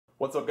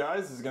What's up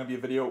guys, this is going to be a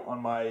video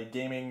on my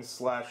gaming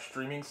slash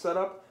streaming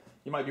setup.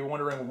 You might be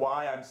wondering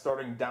why I'm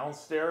starting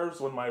downstairs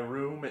when my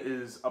room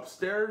is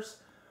upstairs.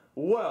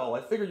 Well,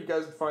 I figured you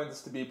guys would find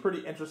this to be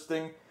pretty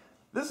interesting.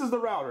 This is the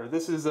router.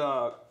 This is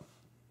the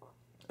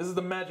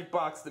magic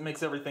box that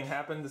makes everything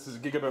happen. This is a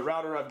gigabit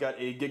router. I've got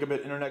a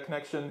gigabit internet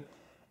connection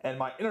and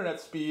my internet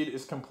speed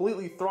is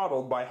completely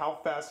throttled by how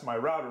fast my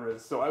router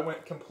is. So I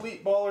went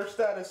complete baller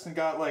status and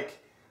got like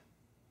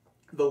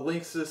the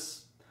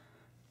Linksys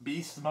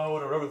beast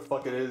mode or whatever the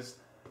fuck it is.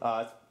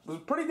 It was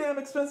pretty damn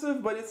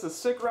expensive, but it's a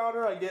sick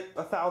router. I get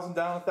 1,000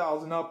 down,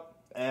 1,000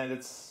 up, and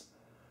it's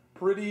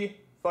pretty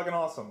fucking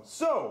awesome.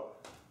 So,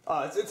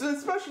 it's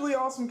especially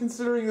awesome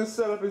considering this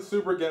setup is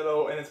super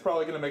ghetto, and it's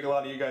probably going to make a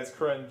lot of you guys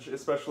cringe,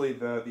 especially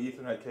the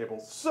Ethernet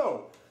cables.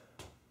 So,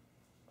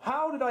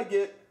 how did I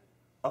get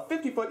a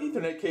 50-foot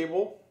Ethernet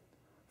cable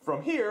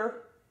from here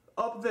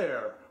up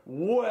there?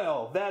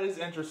 Well, that is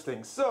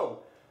interesting.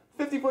 So,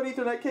 50-foot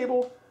Ethernet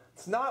cable.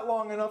 It's not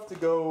long enough to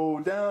go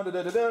down,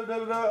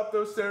 up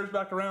those stairs,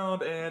 back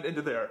around, and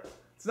into there.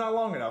 It's not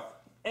long enough.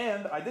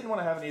 And I didn't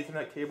want to have an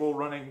Ethernet cable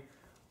running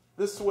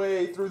this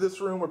way through this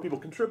room where people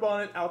can trip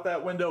on it, out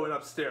that window, and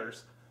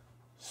upstairs.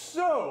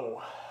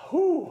 So,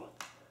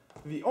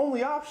 the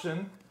only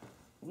option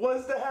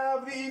was to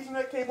have the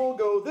Ethernet cable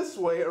go this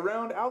way,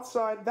 around,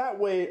 outside, that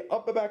way,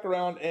 up and back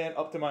around, and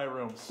up to my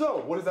room. So,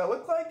 what does that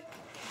look like?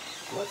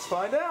 Let's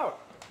find out.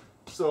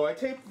 So I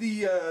taped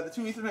the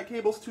two Ethernet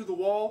cables to the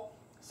wall,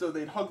 so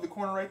they'd hug the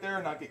corner right there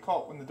and not get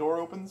caught when the door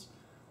opens.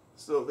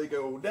 So they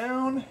go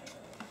down,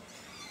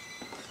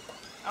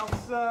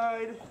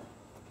 outside,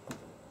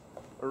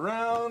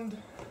 around,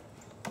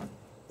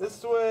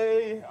 this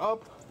way,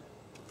 up,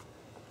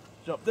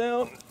 jump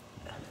down,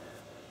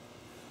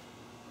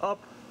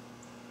 up,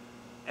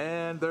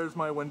 and there's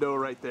my window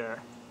right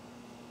there.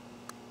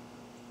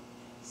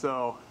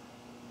 So,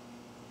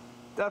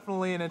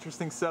 definitely an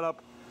interesting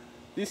setup.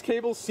 These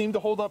cables seem to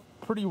hold up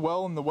pretty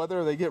well in the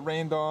weather. They get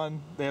rained on,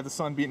 they have the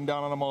sun beating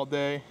down on them all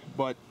day,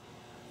 but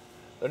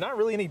they're not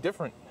really any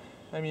different.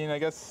 I mean, I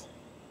guess,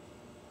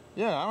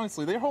 yeah,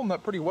 honestly, they're holding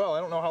up pretty well. I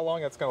don't know how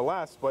long that's gonna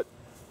last, but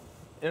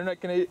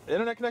internet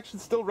connection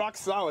still rock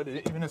solid,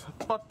 even as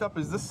fucked up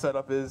as this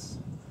setup is.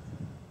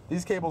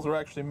 These cables are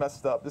actually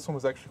messed up. This one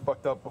was actually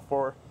fucked up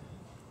before.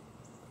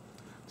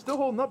 Still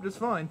holding up just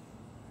fine.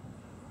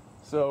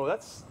 So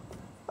that's,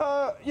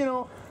 you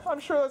know,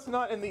 I'm sure that's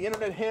not in the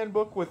internet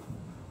handbook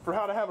for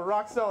how to have a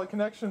rock solid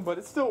connection, but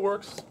it still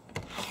works.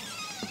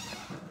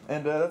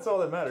 And that's all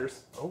that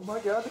matters. Oh my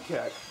god, the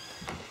cat.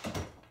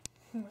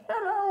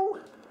 Hello!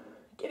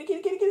 Kitty,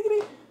 kitty, kitty, kitty,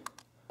 kitty.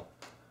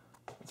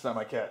 It's not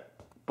my cat,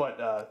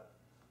 but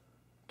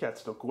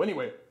cat's still cool.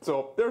 Anyway,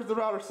 so there's the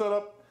router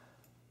setup.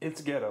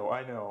 It's ghetto,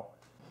 I know.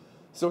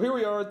 So here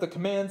we are at the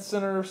command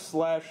center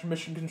slash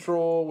mission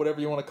control,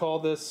 whatever you want to call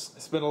this. I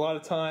spent a lot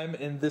of time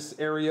in this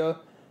area,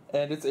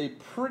 and it's a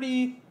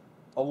pretty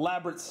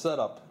elaborate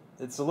setup.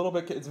 It's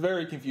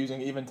very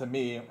confusing even to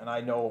me, and I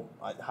know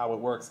how it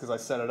works because I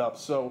set it up.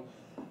 So,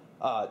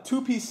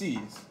 two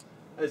PCs.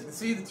 As you can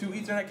see, the two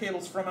Ethernet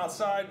cables from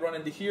outside run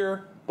into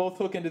here. Both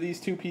hook into these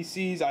two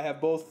PCs. I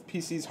have both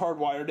PCs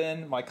hardwired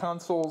in. My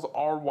consoles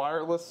are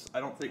wireless.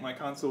 I don't take my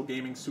console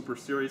gaming super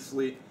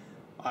seriously.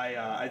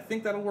 I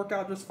think that'll work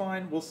out just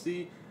fine. We'll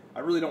see.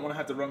 I really don't want to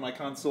have to run my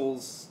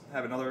consoles,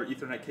 have another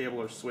Ethernet cable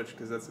or switch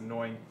because that's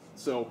annoying.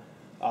 So,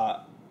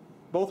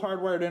 both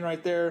hardwired in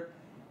right there.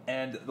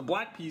 And the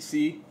black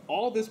PC,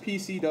 all this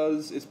PC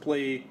does is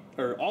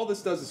all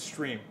this does is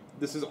stream.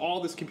 This is all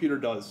this computer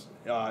does.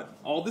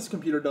 All this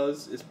computer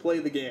does is play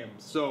the game.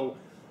 So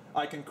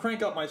I can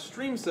crank up my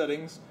stream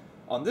settings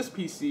on this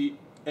PC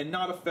and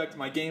not affect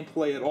my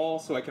gameplay at all.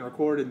 So I can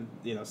record in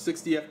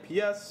 60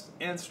 FPS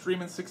and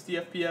stream in 60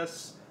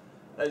 FPS.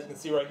 As you can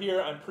see right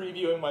here, I'm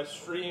previewing my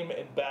stream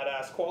in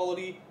badass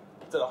quality.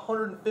 It's at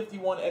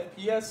 151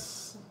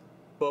 FPS.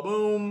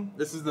 Ba-boom.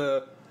 This is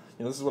this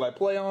is what I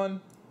play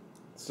on.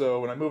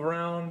 So when I move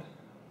around,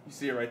 you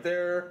see it right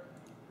there.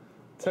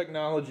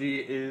 Technology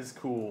is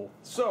cool.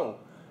 So,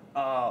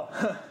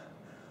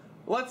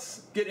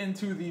 let's get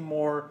into the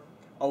more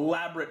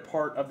elaborate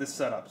part of this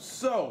setup.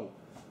 So,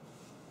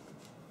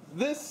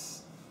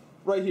 this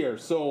right here,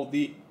 so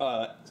the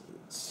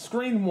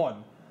screen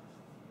 1,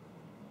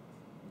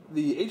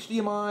 the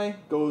HDMI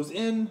goes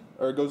in,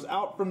 or goes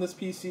out from this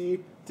PC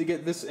to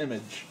get this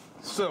image.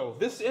 So,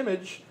 this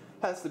image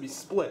has to be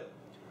split.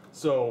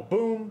 So,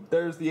 boom,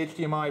 there's the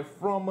HDMI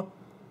from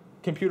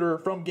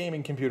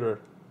gaming computer.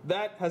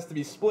 That has to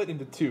be split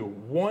into two.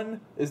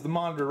 One is the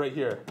monitor right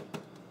here.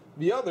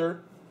 The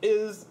other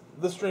is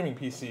the streaming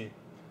PC.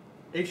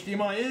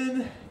 HDMI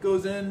in,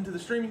 goes into the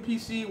streaming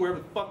PC, wherever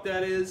the fuck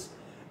that is,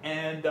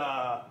 and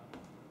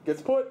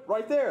gets put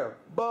right there.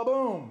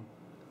 Ba-boom.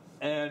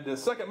 And the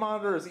second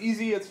monitor is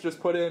easy, it's just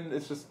put in,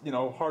 it's just,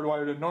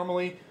 hardwired in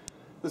normally.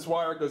 This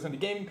wire goes into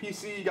gaming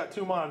PC, you got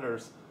two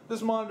monitors.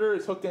 This monitor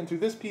is hooked into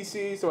this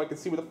PC so I can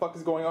see what the fuck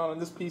is going on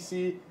this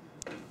PC.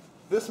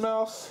 This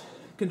mouse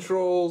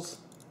controls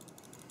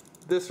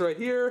this right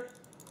here,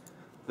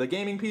 the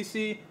gaming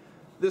PC.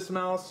 This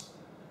mouse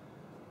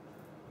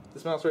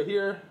This mouse right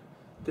here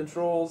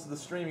controls the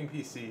streaming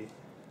PC.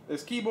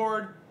 This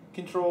keyboard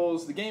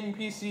controls the gaming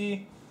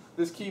PC.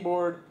 This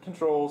keyboard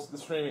controls the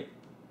streaming...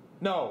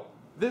 No,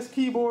 this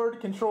keyboard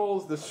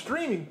controls the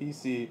streaming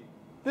PC.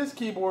 This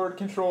keyboard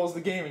controls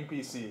the gaming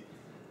PC.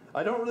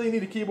 I don't really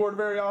need a keyboard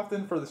very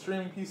often for the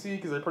streaming PC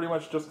because I pretty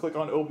much just click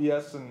on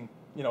OBS and,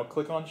 you know,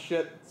 click on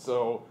shit.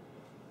 So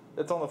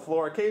it's on the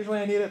floor. Occasionally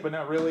I need it, but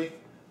not really.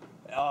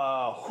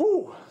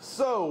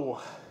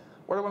 So,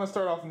 where do I want to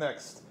start off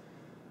next?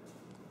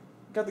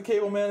 Got the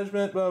cable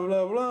management, blah,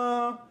 blah,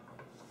 blah.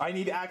 I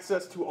need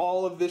access to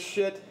all of this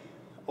shit.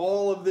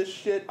 All of this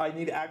shit I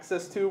need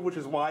access to, which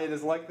is why it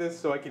is like this,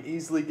 so I can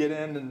easily get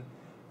in and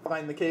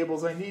find the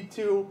cables I need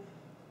to.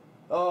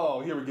 Oh,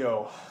 here we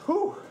go.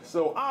 Whew.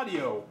 So,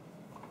 audio.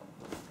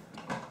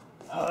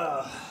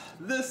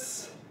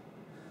 This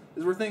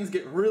is where things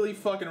get really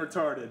fucking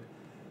retarded.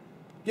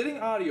 Getting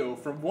audio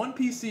from one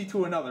PC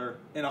to another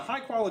in a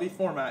high-quality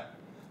format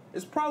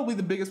is probably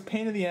the biggest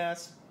pain in the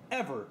ass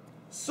ever.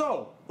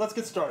 So, let's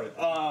get started.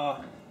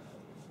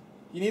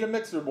 You need a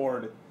mixer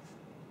board.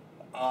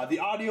 The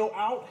audio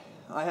out,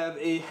 I have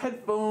a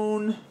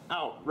headphone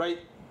out right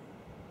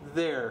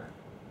there.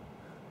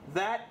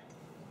 That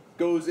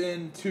goes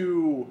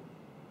into...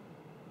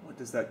 What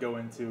does that go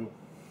into?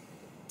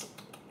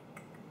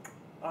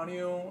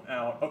 Audio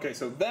out. Okay,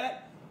 so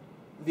that,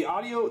 the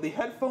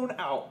headphone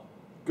out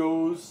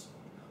goes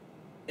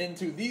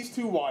into these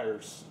two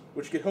wires,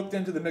 which get hooked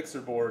into the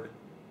mixer board.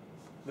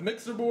 The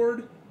mixer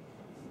board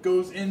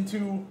goes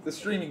into the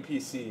streaming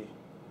PC.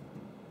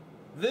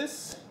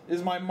 This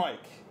is my mic.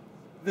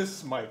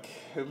 This mic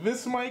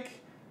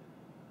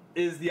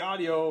is the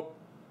audio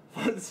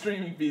for the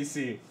streaming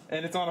PC,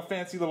 and it's on a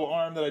fancy little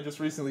arm that I just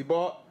recently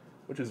bought,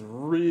 which is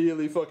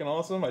really fucking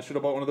awesome. I should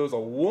have bought one of those a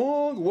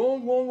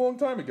long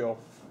time ago.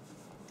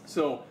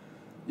 So,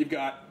 you've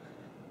got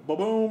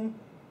boom,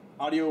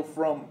 audio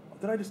from...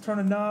 Did I just turn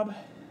a knob?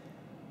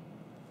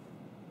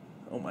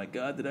 Oh my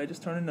god, did I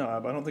just turn a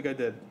knob? I don't think I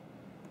did.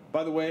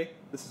 By the way,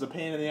 this is a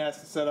pain in the ass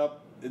to set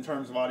up in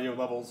terms of audio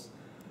levels.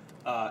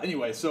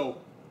 Anyway,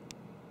 so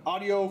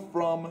audio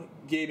from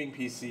gaming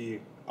PC,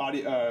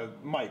 audio,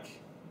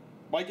 mic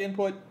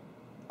input,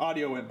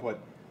 audio input.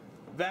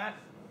 That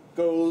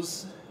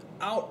goes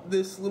out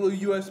this little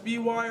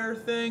USB wire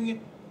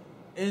thing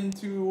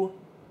into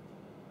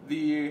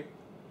the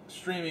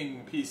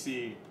streaming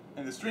PC.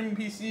 And the streaming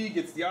PC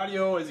gets the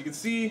audio, as you can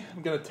see.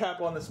 I'm gonna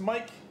tap on this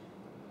mic.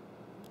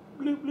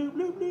 Bloop, bloop,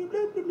 bloop, bloop,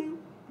 bloop, bloop,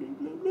 bloop,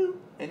 bloop, bloop.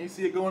 And you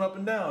see it going up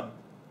and down.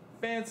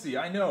 Fancy,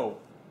 I know.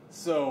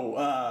 So,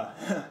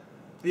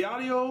 the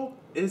audio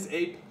is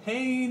a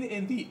pain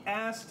in the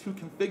ass to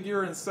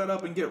configure and set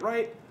up and get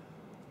right,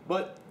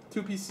 but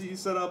 2PC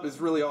setup is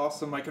really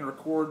awesome. I can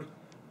record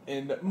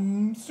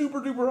in super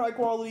duper high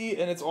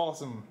quality, and it's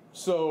awesome.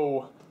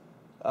 So,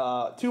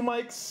 2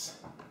 mics.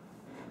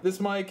 This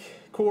mic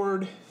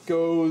cord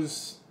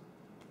goes...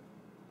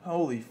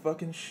 Holy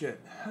fucking shit.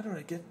 How do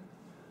I get...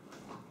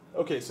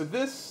 Okay, so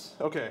this...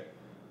 Okay,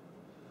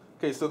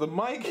 so the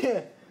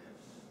mic...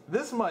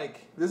 This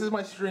mic, this is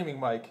my streaming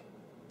mic.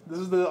 This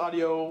is the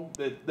audio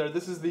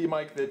this is the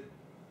mic that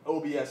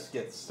OBS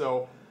gets.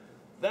 So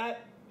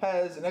that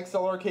has an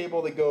XLR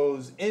cable that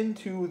goes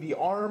into the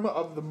arm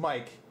of the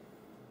mic.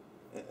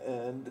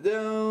 And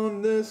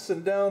down this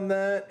and down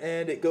that,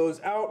 and it goes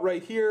out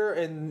right here,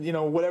 and you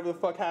know, whatever the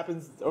fuck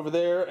happens over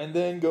there, and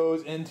then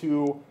goes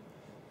into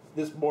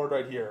this board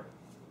right here.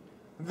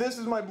 This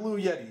is my Blue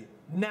Yeti.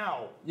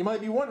 Now, you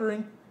might be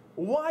wondering,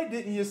 why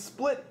didn't you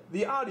split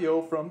the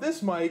audio from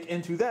this mic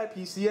into that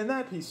PC and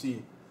that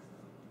PC?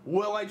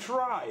 Well, I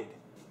tried,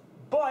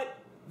 but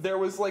there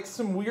was like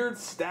some weird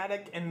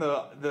static, and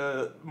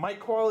the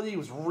mic quality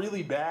was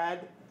really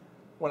bad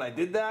when I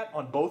did that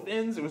on both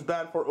ends. It was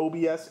bad for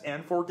OBS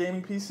and for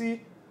gaming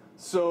PC,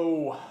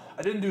 so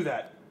I didn't do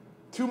that.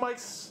 2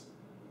 mics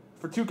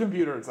for 2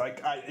 computers.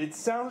 Like, it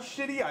sounds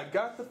shitty. I've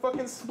got the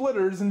fucking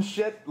splitters and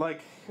shit.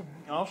 Like,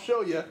 I'll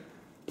show you.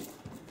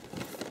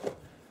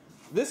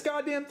 This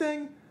goddamn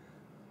thing?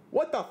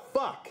 What the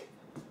fuck?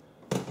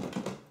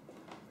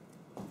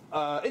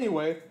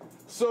 Anyway,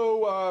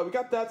 so we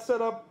got that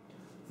set up.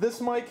 This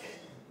mic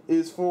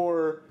is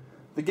for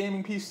the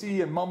gaming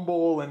PC and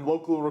Mumble and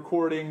local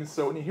recordings,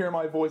 so when you hear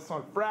my voice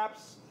on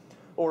Fraps,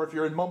 or if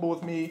you're in Mumble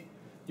with me,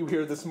 you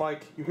hear this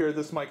mic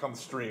on the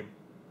stream.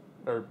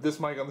 Or this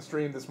mic on the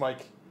stream, this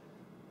mic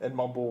and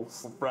Mumble,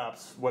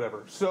 Fraps,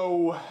 whatever.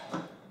 So,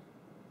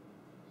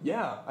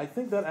 yeah, I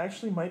think that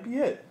actually might be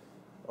it.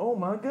 Oh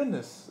my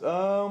goodness.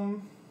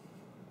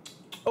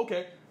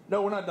 Okay,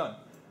 no, we're not done.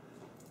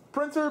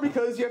 Printer,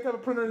 because you have to have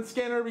a printer and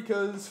scanner,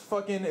 because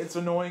fucking it's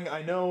annoying,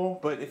 I know,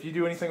 but if you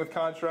do anything with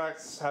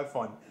contracts, have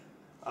fun.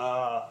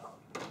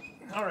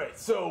 Alright,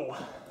 so,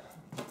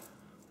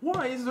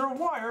 why is there a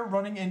wire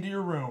running into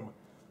your room?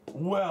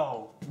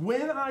 Well,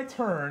 when I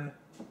turn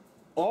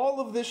all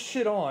of this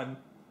shit on,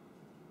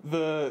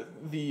 the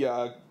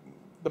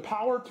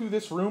power to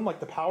this room,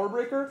 like the power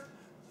breaker,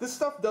 this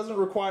stuff doesn't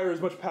require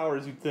as much power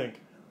as you'd think.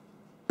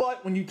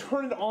 But when you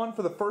turn it on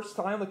for the first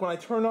time, like when I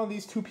turn on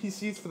these 2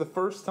 PCs for the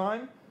first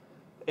time,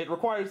 it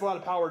requires a lot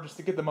of power just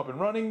to get them up and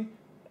running,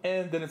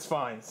 and then it's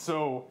fine.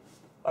 So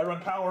I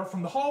run power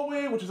from the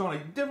hallway, which is on a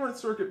different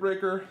circuit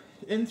breaker,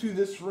 into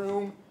this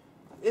room,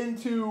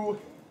 into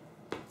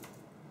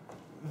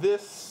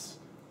this,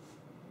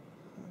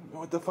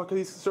 what the fuck are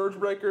these, surge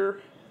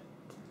breaker?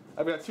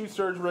 I've got two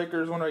surge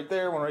breakers, one right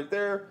there, one right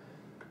there.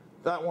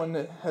 That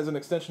one has an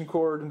extension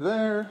cord into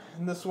there,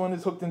 and this one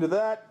is hooked into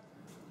that.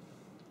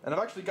 And I've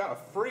actually got a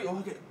free,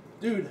 look at,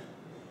 dude,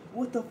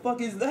 what the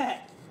fuck is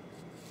that?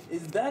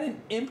 Is that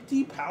an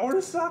empty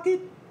power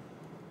socket?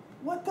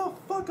 What the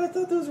fuck? I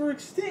thought those were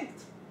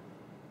extinct.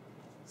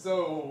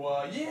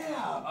 So,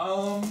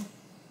 yeah,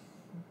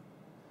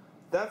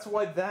 that's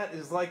why that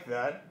is like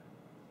that.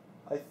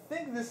 I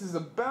think this is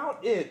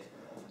about it.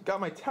 Got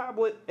my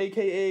tablet,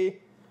 aka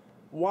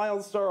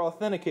WildStar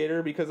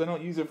Authenticator, because I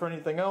don't use it for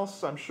anything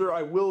else. I'm sure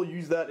I will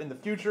use that in the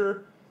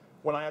future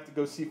when I have to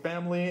go see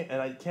family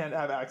and I can't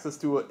have access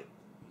to it.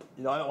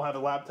 You know, I don't have a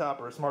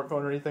laptop or a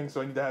smartphone or anything,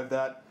 so I need to have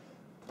that.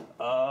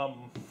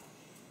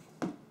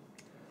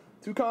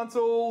 Two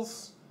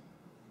consoles,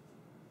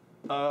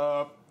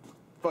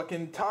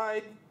 fucking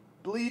Tide,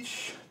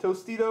 Bleach,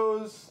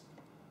 Tostitos,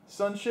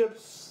 Sun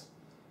Chips.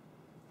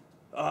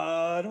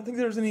 I don't think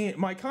there's any.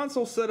 My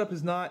console setup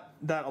is not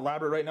that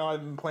elaborate right now. I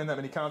haven't been playing that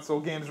many console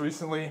games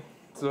recently,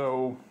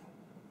 so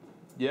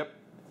yep.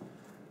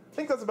 I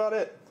think that's about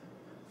it.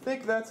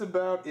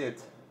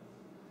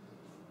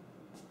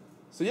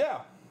 So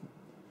yeah,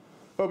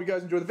 hope you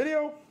guys enjoyed the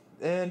video,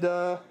 and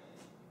I'll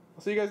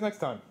see you guys next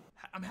time.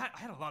 I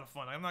had a lot of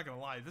fun. I'm not gonna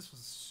lie. This was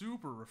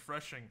super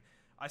refreshing.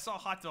 I saw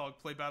Hot Dog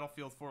play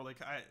Battlefield 4. Like,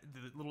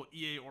 the little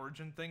EA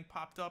Origin thing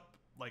popped up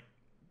like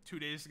 2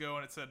 days ago,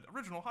 and it said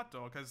Original Hot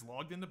Dog has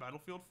logged into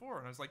Battlefield 4,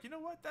 and I was like, you know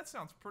what? That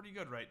sounds pretty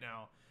good right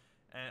now.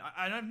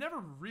 And I've never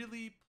really